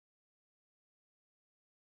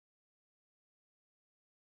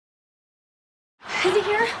Is he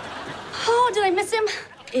here? Oh, did I miss him?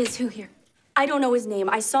 Is who here? I don't know his name.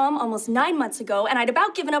 I saw him almost 9 months ago, and I'd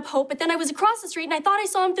about given up hope, but then I was across the street, and I thought I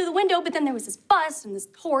saw him through the window, but then there was this bus and this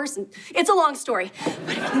horse, and it's a long story.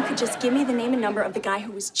 But if you could just give me the name and number of the guy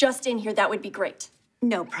who was just in here, that would be great.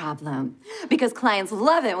 No problem. Because clients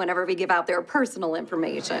love it whenever we give out their personal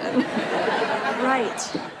information.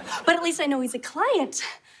 Right. But at least I know he's a client.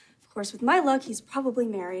 Of course, with my luck, he's probably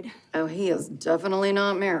married. Oh, he is definitely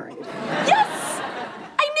not married. Yes!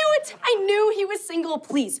 I knew he was single.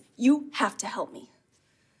 Please, you have to help me.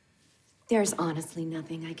 There's honestly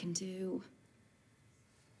nothing I can do.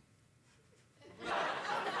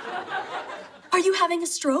 Are you having a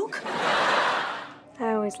stroke?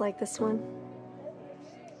 I always liked this one.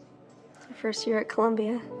 The first year at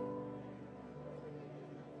Columbia.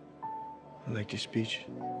 I liked your speech.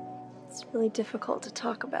 It's really difficult to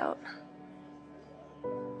talk about.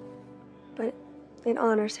 But it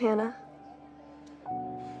honors Hannah.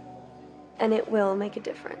 And it will make a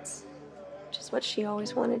difference, which is what she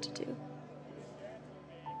always wanted to do.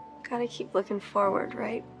 Gotta keep looking forward,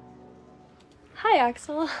 right? Hi,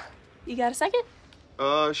 Axel. You got a second?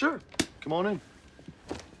 Sure. Come on in.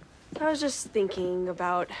 I was just thinking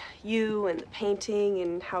about you and the painting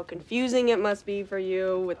and how confusing it must be for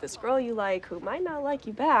you with this girl you like who might not like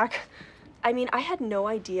you back. I mean, I had no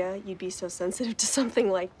idea you'd be so sensitive to something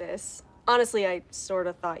like this. Honestly, I sort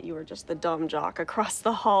of thought you were just the dumb jock across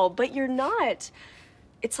the hall, but you're not.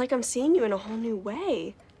 It's like I'm seeing you in a whole new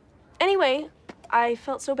way. Anyway, I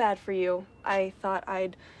felt so bad for you. I thought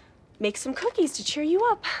I'd make some cookies to cheer you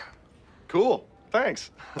up. Cool.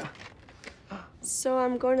 Thanks. So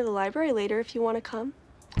I'm going to the library later if you want to come.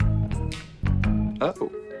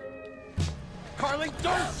 Uh-oh. Carly,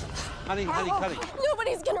 don't! Honey,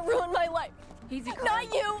 Nobody's gonna ruin my life. Easy, Carly.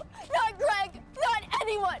 Not you, not Greg, not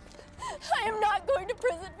anyone. I am not going to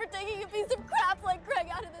prison for taking a piece of crap like Greg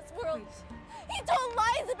out of this world. He told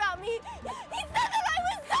lies about me. He said that I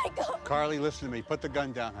was psycho. Carly, listen to me. Put the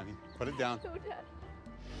gun down, honey. Put it down. No, Dad.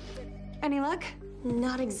 Any luck?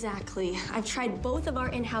 Not exactly. I've tried both of our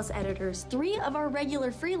in-house editors, 3 of our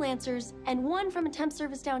regular freelancers, and 1 from a temp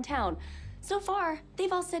service downtown. So far,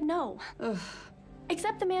 they've all said no. Ugh.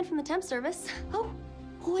 Except the man from the temp service. Oh,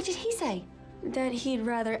 what did he say? That he'd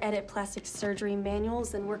rather edit plastic surgery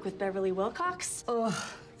manuals than work with Beverly Wilcox. Ugh.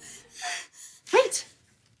 Wait,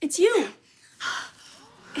 it's you.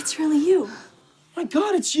 It's really you. My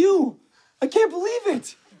God, it's you. I can't believe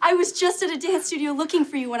it. I was just at a dance studio looking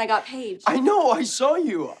for you when I got paged. I know, I saw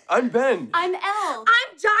you. I'm Ben. I'm Elle.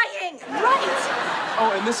 I'm dying! Right.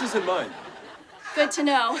 Oh, and this isn't mine. Good to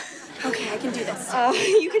know. Okay, I can do this.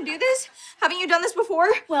 You can do this? Haven't you done this before?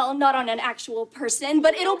 Well, not on an actual person,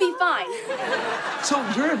 but it'll be fine. So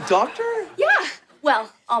you're a doctor? Yeah.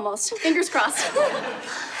 Well, almost. Fingers crossed.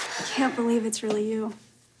 I can't believe it's really you.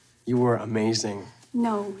 You were amazing.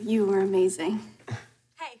 No, you were amazing.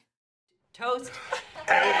 Hey. Toast.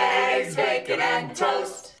 Eggs, bacon, and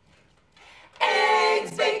toast.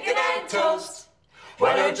 Eggs, bacon, and toast.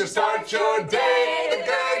 Why don't you start your day the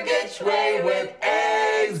Gergich way with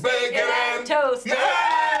eggs, bacon, and Toast. Yay!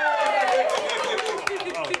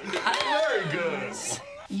 Very good.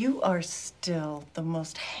 You are still the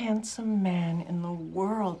most handsome man in the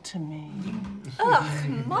world to me. Ugh,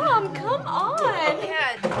 Mom, come on.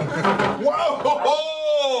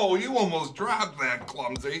 Whoa! You almost dropped that,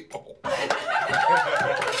 clumsy.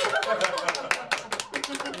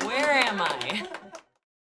 Where am I?